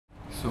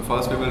So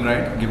first we will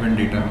write given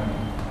data.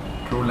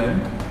 True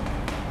length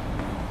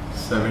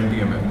 70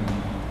 mm,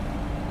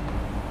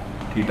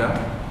 theta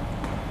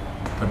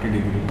 30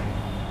 degree,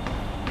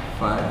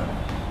 phi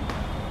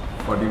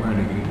 45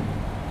 degree,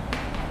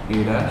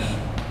 a dash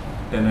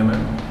 10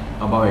 mm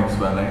above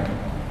xy line,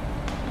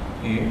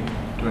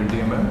 a 20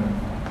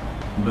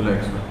 mm below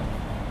xy.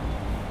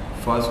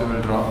 First we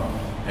will draw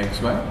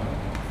xy,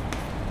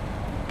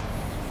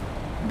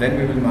 then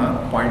we will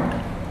mark point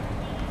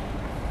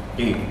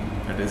A,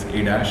 that is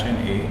A dash and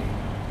A.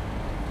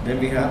 Then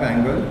we have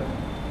angle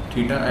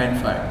theta and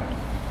phi,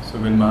 so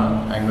we'll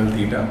mark angle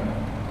theta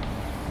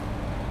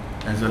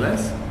as well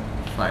as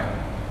phi.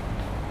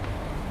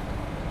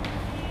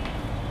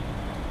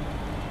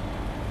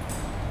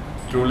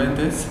 True length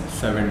is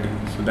 70,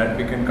 so that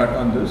we can cut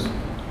on this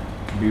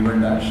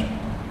B1 dash.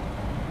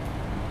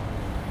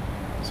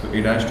 So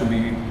A dash to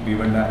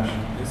B1 dash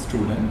is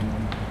true length,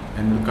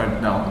 and we'll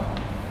cut down.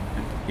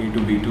 A to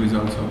B2 is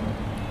also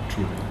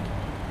true length.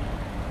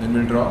 Then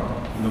we'll draw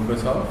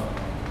locus of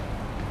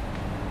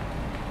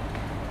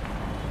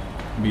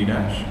B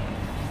dash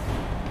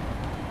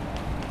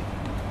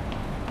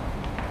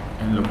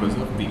and locus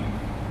of B.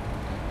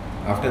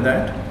 After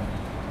that,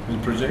 we'll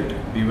project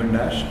B1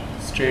 dash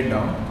straight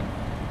down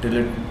till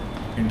it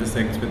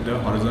intersects with the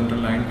horizontal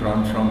line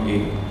drawn from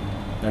A,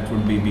 that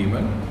would be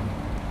B1.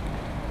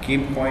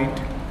 Keep point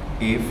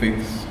A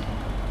fixed,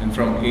 and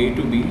from A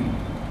to B,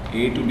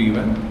 A to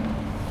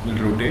B1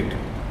 will rotate.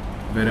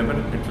 Wherever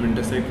it will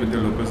intersect with the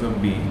locus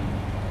of B,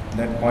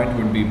 that point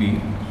would be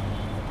B.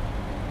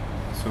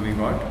 So we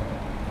got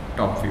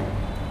top view.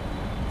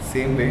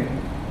 Same way,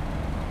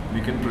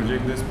 we can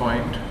project this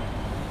point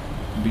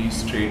B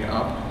straight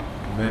up.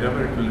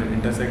 Wherever it will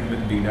intersect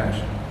with B dash,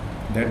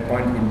 that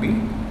point would be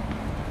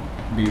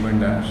B1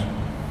 dash,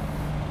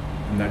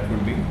 and that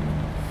would be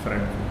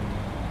front view.